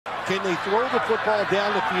can they throw the football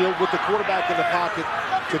down the field with the quarterback in the pocket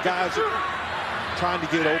to guys trying to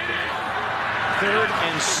get open. 3rd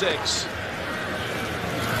and 6.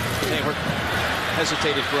 Taylor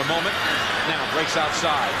hesitated for a moment. Now breaks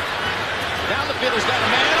outside. Down the field, he's got a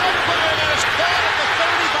man open, and it's caught at the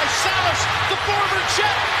 30 by Salas. The former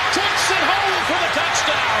Jet takes it home for the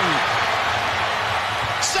touchdown.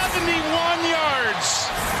 71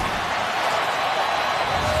 yards.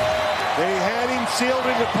 They had him sealed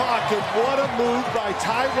in the pocket. What a move by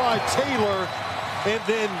Tyrod Taylor. And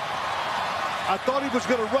then I thought he was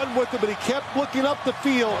going to run with it, but he kept looking up the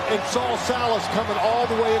field and saw Salas coming all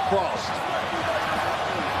the way across.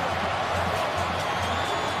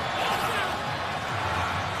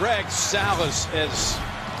 Greg Salas, as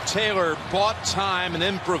Taylor bought time and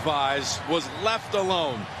improvised, was left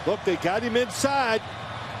alone. Look, they got him inside.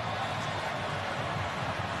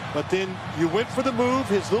 But then you went for the move,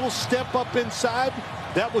 his little step up inside.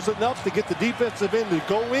 That was enough to get the defensive end to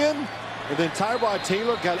go in. And then Tyrod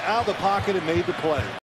Taylor got out of the pocket and made the play.